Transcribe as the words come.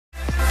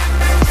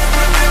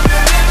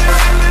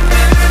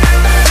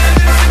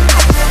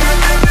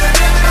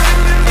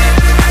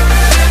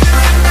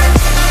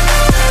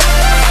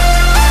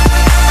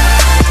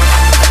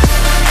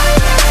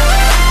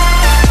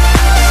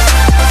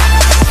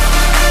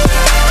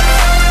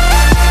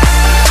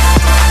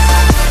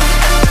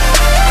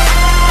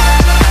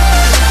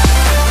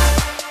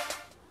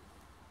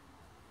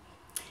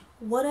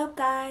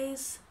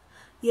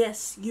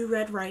Yes, you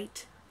read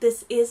right.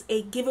 This is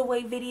a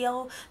giveaway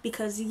video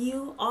because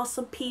you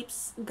awesome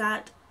peeps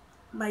got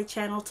my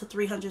channel to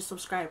 300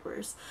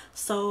 subscribers.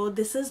 So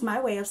this is my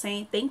way of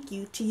saying thank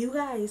you to you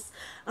guys.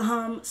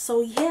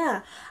 So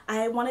yeah,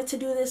 I wanted to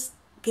do this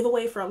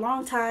giveaway for a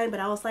long time, but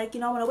I was like, you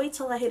know, I'm gonna wait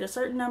till I hit a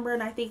certain number,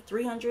 and I think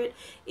 300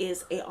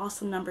 is a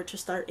awesome number to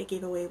start a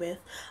giveaway with.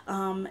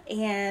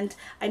 And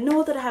I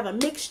know that I have a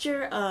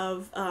mixture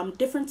of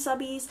different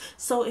subbies,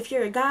 so if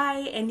you're a guy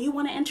and you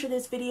want to enter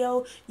this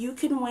video, you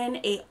can win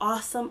a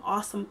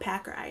awesome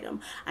packer item.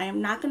 I am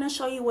not going to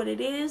show you what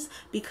it is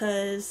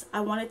because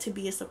I want it to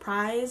be a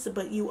surprise,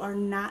 but you are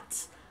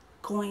not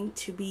going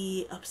to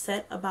be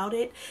upset about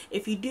it.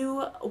 If you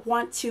do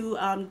want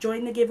to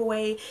join the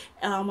giveaway,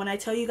 when I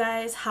tell you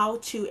guys how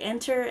to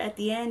enter at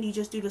the end, you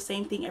just do the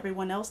same thing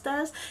everyone else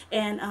does,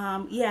 and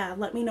yeah,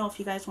 let me know if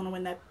you guys want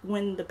to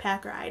win the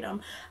packer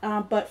item.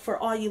 But for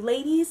all you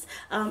ladies,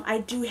 I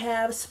do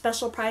have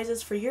special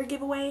prizes for your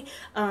giveaway.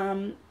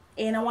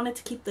 And I wanted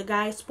to keep the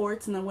guy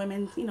sports and the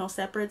women, you know,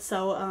 separate.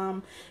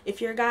 So if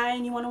you're a guy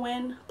and you want to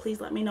win,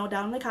 please let me know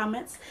down in the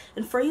comments.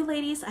 And for you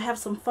ladies, I have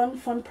some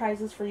fun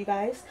prizes for you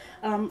guys.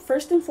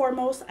 First and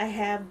foremost, I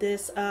have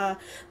this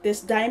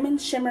this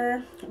diamond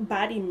shimmer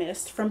body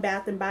mist from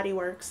Bath and Body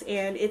Works,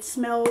 and it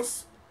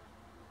smells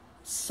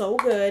so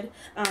good,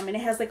 and it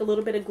has like a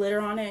little bit of glitter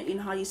on it. You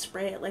know how you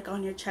spray it like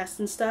on your chest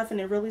and stuff, and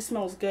it really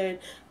smells good.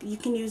 You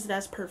can use it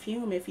as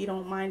perfume if you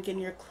don't mind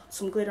getting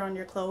some glitter on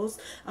your clothes.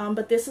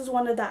 But this is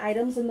one of the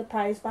items in the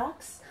prize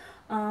box.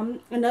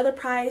 Another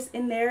prize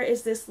in there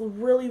is this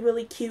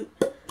really cute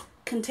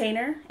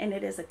container, and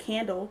it is a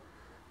candle.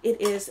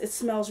 It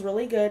smells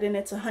really good, and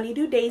it's a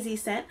honeydew daisy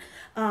scent.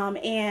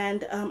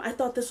 I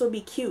thought this would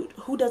be cute.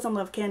 Who doesn't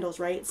love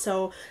candles, right?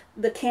 So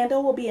the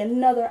candle will be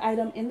another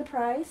item in the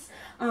prize.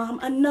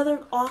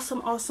 Another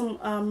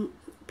awesome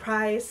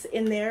prize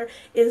in there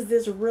is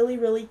this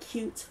really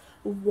cute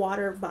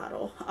water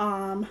bottle.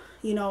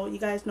 You know, you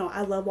guys know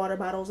I love water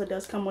bottles. It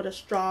does come with a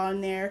straw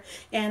in there,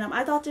 and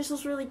I thought this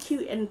was really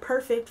cute and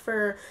perfect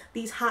for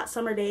these hot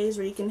summer days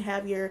where you can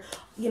have your,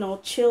 you know,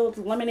 chilled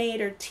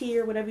lemonade or tea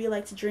or whatever you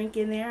like to drink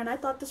in there, and I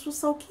thought this was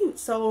so cute.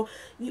 So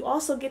you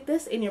also get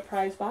this in your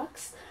prize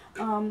box.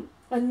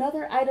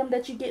 Another item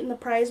that you get in the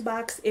prize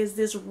box is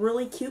this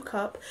really cute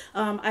cup.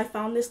 I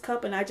found this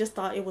cup and I just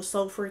thought it was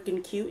so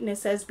freaking cute, and it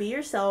says be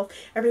yourself,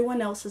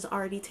 everyone else is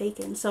already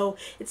taken. So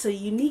it's a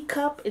unique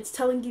cup. It's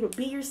telling you to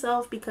be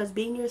yourself because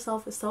being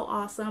yourself is so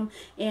awesome,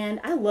 and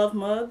I love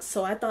mugs,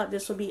 so I thought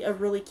this would be a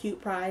really cute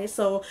prize.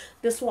 So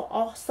this will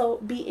also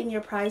be in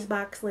your prize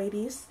box,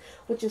 ladies,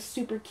 which is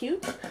super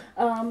cute.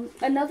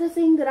 Another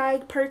thing that I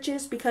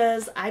purchased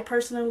because I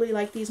personally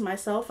like these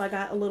myself, I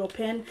got a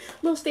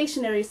little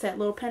stationery set,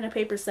 little pen and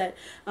paper set,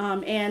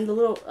 and the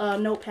little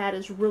notepad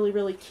is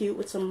really cute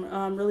with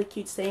some really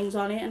cute sayings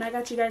on it, and I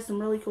got you guys some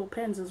really cool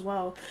pens as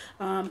well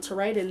to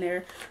write in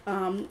there.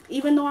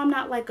 Even though I'm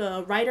not like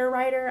a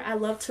writer, I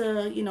love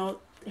to, you know,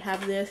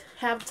 have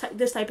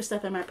this type of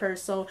stuff in my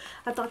purse, so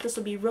I thought this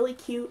would be really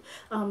cute.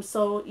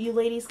 So you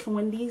ladies can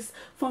win these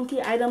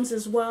funky items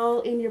as well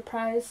in your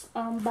prize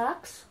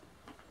box.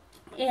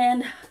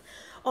 And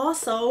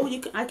also you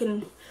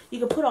can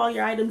put all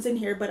your items in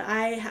here, but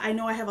I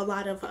know I have a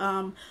lot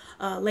of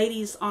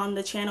ladies on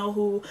the channel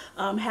who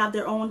have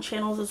their own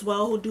channels as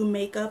well, who do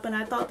makeup, and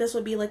I thought this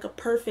would be like a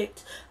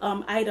perfect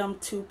item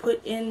to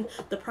put in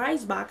the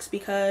prize box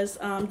because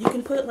you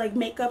can put like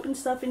makeup and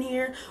stuff in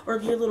here,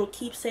 or your little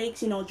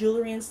keepsakes, you know,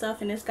 jewelry and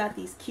stuff, and it's got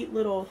these cute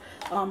little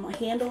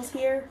handles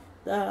here.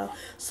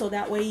 So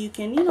that way you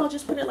can, you know,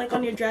 just put it like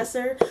on your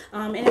dresser,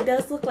 and it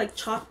does look like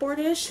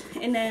chalkboard-ish.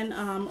 And then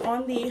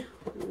on the,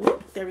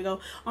 there we go,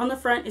 on the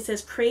front it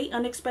says create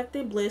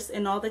unexpected bliss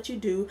in all that you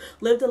do,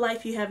 live the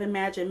life you have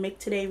imagined, make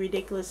today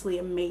ridiculously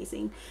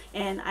amazing.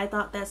 And I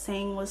thought that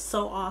saying was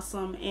so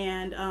awesome,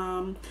 and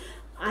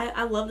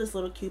I love this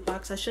little cute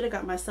box. I should have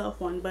got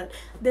myself one, but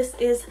this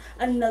is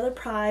another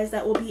prize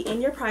that will be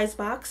in your prize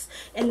box.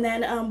 And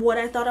then what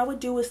I thought I would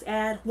do is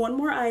add one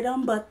more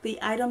item, but the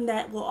item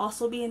that will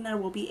also be in there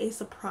will be a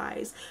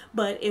surprise,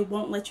 but it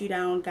won't let you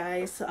down,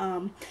 guys.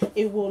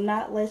 It will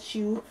not let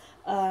you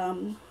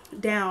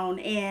down,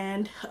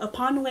 and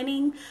upon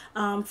winning,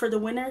 for the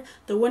winner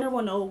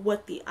will know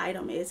what the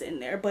item is in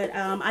there. But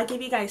I give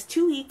you guys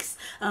 2 weeks.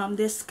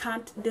 This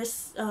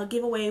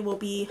giveaway will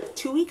be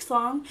 2 weeks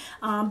long,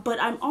 but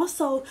I'm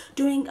also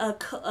doing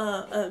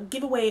a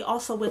giveaway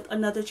also with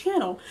another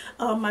channel.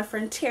 My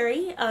friend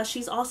Terry,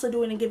 she's also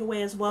doing a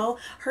giveaway as well.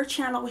 Her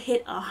channel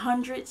hit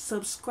 100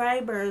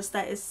 subscribers.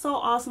 That is so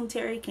awesome,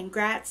 Terry,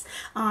 congrats.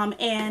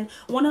 And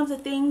one of the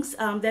things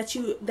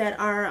that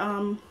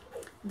are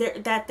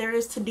there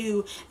is to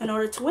do in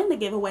order to win the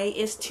giveaway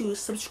is to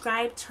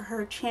subscribe to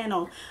her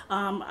channel.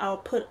 I'll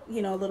put,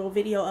 you know, a little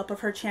video up of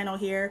her channel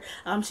here.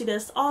 She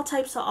does all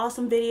types of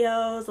awesome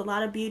videos, a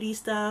lot of beauty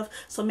stuff,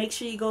 so make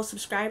sure you go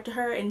subscribe to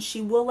her, and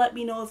she will let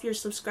me know if you're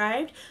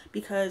subscribed,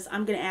 because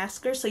I'm gonna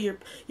ask her. So your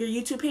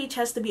YouTube page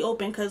has to be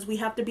open, because we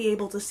have to be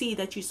able to see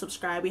that you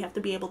subscribe. We have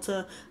to be able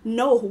to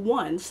know who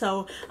won.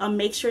 So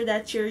make sure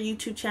that your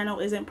YouTube channel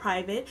isn't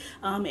private,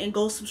 and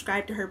go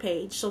subscribe to her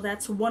page. So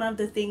that's one of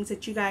the things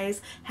that you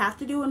guys have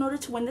to do in order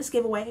to win this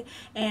giveaway.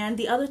 And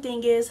the other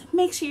thing is,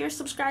 make sure you're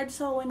subscribed to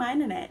Totally My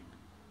Internet,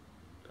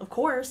 of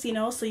course, you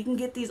know, so you can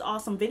get these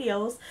awesome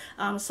videos.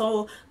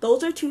 So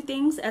those are two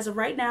things as of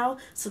right now.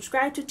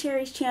 Subscribe to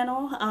Terry's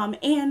channel,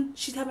 and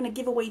she's having a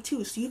giveaway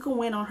too, so you can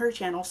win on her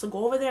channel. So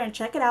go over there and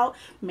check it out.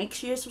 Make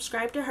sure you're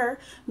subscribed to her.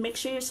 Make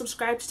sure you're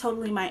subscribed to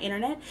Totally My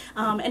Internet.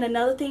 And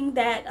another thing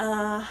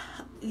that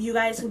you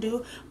guys can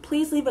do,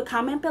 please leave a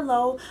comment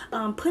below.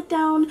 Put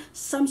down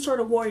some sort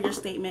of warrior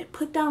statement.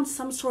 Put down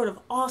some sort of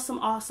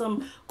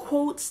awesome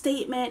quote,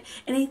 statement,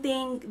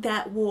 anything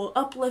that will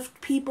uplift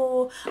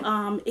people.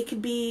 It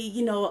could be,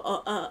 you know,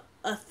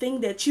 a thing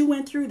that you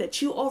went through,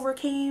 that you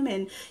overcame,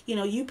 and you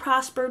know, you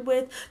prospered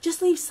with.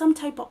 Just leave some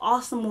type of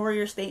awesome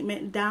warrior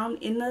statement down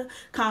in the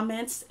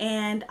comments,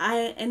 and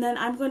then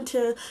I'm going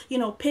to, you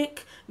know,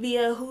 pick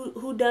via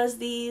who does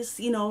these,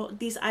 you know,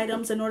 these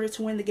items in order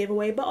to win the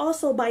giveaway, but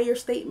also by your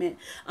statement,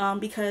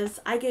 because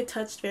I get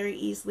touched very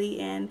easily,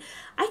 and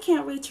I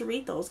can't wait to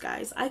read those,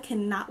 guys. I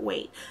cannot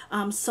wait.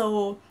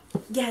 So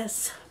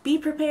yes, be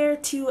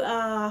prepared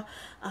to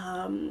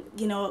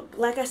you know,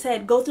 like I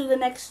said, go through the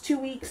next 2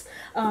 weeks,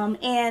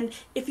 and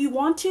if you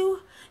want to,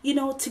 you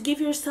know, to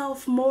give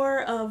yourself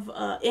more of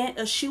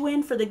a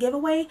shoe-in for the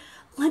giveaway,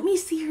 let me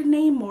see your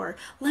name more.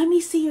 Let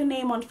me see your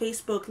name on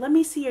Facebook. Let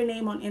me see your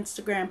name on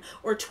Instagram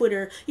or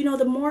Twitter. You know,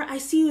 the more I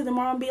see you, the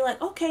more I'll be like,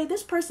 okay,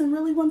 this person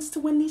really wants to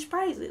win these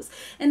prizes.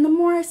 And the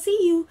more I see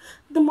you,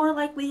 the more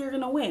likely you're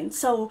gonna win.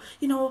 So,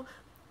 you know,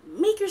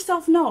 make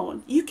yourself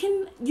known. You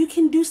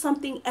can do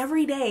something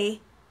every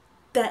day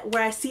that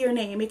where I see your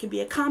name. It could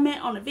be a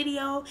comment on a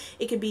video.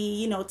 It could be,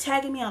 you know,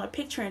 tagging me on a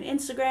picture on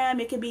Instagram.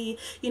 It could be,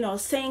 you know,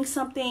 saying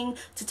something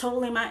to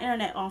Totally My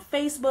Internet on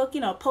Facebook,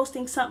 you know,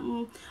 posting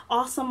something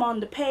awesome on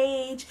the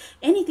page,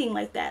 anything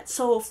like that.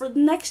 So for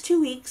the next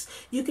 2 weeks,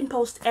 you can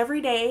post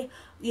every day,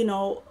 you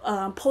know,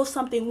 post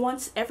something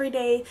once every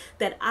day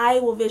that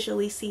I will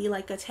visually see,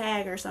 like a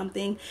tag or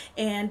something,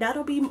 and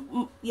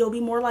you'll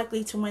be more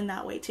likely to win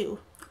that way too.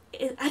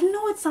 I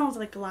know it sounds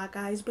like a lot,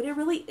 guys, but it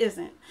really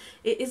isn't.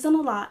 It isn't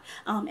a lot.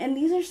 And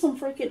these are some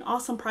freaking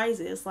awesome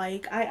prizes.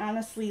 Like, I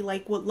honestly,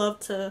 like, would love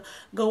to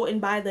go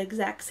and buy the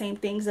exact same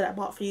things that I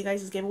bought for you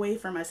guys' giveaway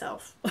for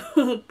myself,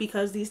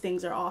 because these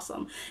things are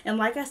awesome. And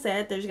like I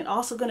said, there's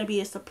also going to be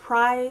a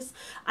surprise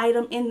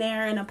item in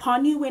there, and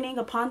upon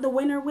the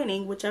winner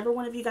winning, whichever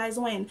one of you guys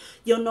win,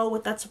 you'll know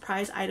what that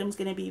surprise item is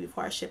going to be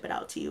before I ship it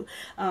out to you.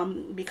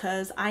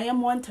 Because I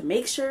am one to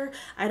make sure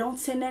I don't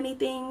send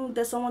anything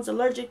that someone's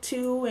allergic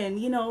to, and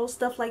you know,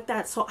 stuff like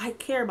that. So I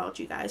care about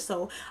you guys,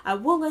 so I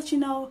will let you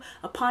know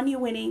upon you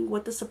winning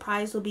what the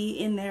surprise will be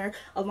in there,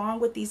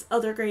 along with these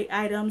other great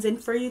items. And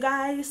for you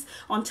guys,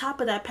 on top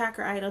of that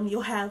Packer item,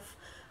 you'll have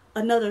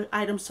another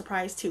item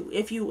surprise too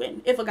if you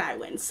win, if a guy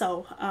wins.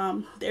 So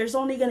there's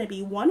only going to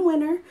be one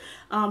winner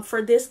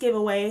for this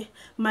giveaway.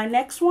 My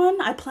next one,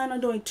 I plan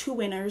on doing 2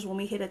 winners when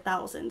we hit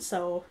 1,000.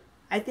 So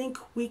I think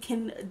we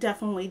can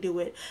definitely do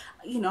it.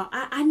 You know,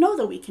 I know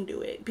that we can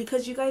do it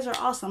because you guys are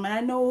awesome. And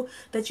I know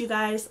that you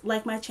guys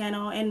like my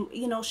channel, and,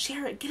 you know,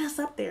 share it. Get us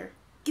up there.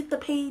 Get the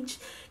page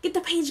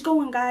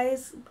going,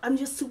 guys. I'm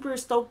just super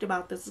stoked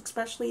about this,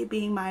 especially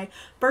being my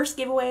first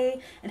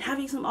giveaway and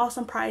having some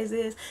awesome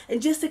prizes,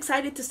 and just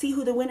excited to see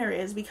who the winner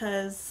is,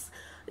 because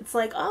it's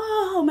like,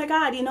 oh my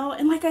God, you know.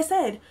 And like I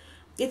said,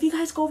 if you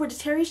guys go over to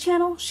Terry's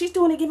channel, she's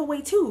doing a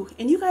giveaway too.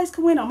 And you guys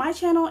can win on my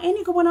channel, and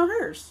you can win on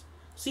hers.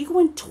 So you can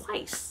win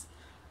twice.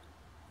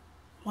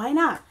 Why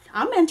not?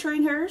 I'm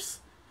entering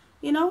hers,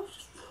 you know.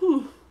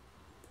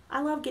 I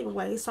love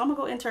giveaways, so I'm gonna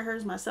go enter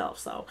hers myself.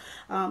 So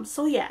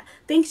so yeah,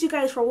 thanks you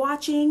guys for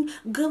watching.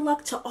 Good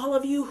luck to all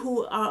of you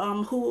who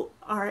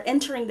are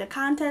entering the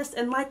contest.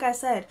 And like I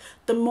said,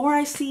 the more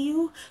I see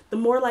you, the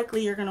more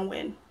likely you're gonna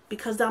win,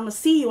 because I'm gonna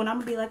see you and I'm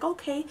gonna be like,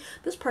 okay,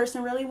 this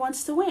person really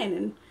wants to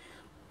win,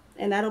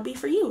 and that'll be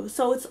for you.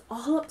 So it's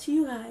all up to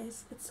you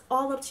guys. It's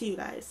all up to you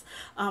guys.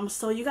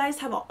 So you guys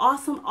have an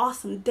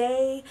awesome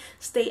day.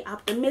 Stay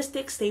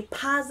optimistic, stay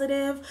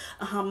positive,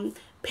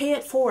 pay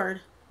it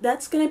forward.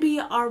 That's gonna be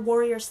our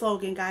warrior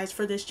slogan, guys,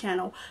 for this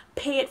channel.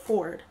 Pay it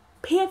forward.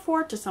 Pay it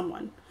forward to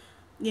someone.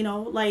 You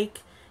know, like,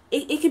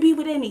 it could be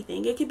with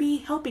anything. It could be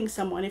helping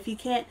someone. If you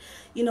can't,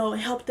 you know,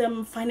 help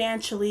them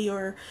financially,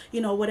 or,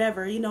 you know,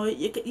 whatever. You know,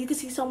 you could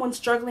see someone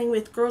struggling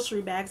with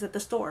grocery bags at the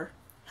store.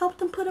 Help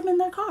them put them in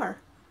their car.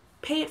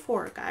 Pay it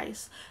forward,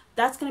 guys.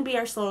 That's going to be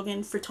our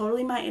slogan for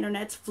Totally My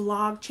Internet's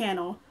vlog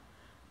channel.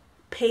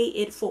 Pay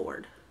it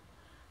forward.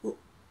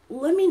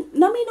 Let me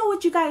know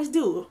what you guys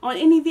do on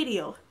any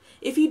video.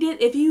 If you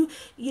did, if you,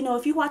 you know,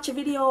 if you watch a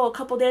video a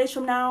couple days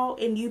from now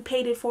and you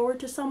paid it forward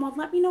to someone,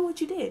 let me know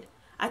what you did.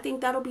 I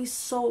think that'll be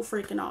so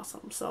freaking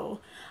awesome.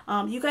 So,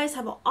 you guys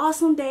have an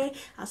awesome day.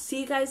 I'll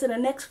see you guys in the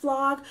next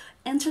vlog.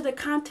 Enter the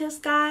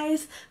contest,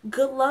 guys.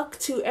 Good luck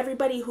to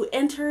everybody who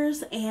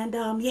enters. And,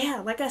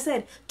 yeah, like I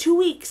said, 2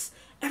 weeks.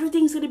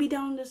 Everything's going to be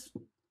down this.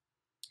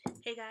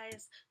 Hey,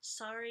 guys.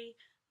 Sorry,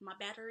 my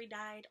battery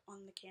died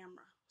on the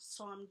camera.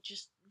 So I'm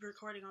just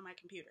recording on my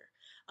computer.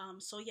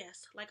 So,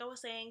 yes, like I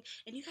was saying,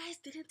 and you guys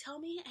didn't tell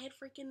me I had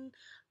freaking,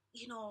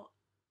 you know,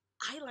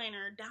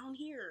 eyeliner down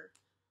here.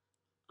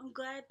 I'm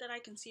glad that I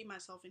can see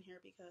myself in here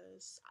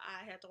because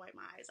I had to wipe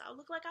my eyes. I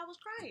looked like I was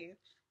crying.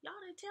 Y'all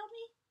didn't tell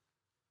me?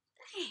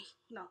 Dang.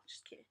 No,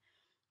 just kidding.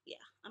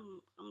 Yeah,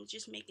 I'm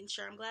just making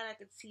sure. I'm glad I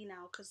could see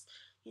now because,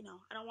 you know,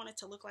 I don't want it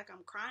to look like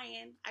I'm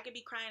crying. I could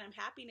be crying of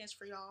happiness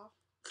for y'all.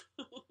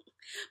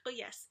 But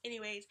yes,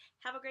 anyways,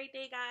 have a great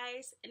day,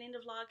 guys. And end the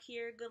vlog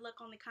here. Good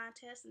luck on the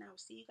contest, and I will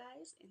see you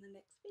guys in the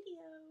next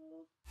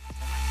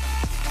video.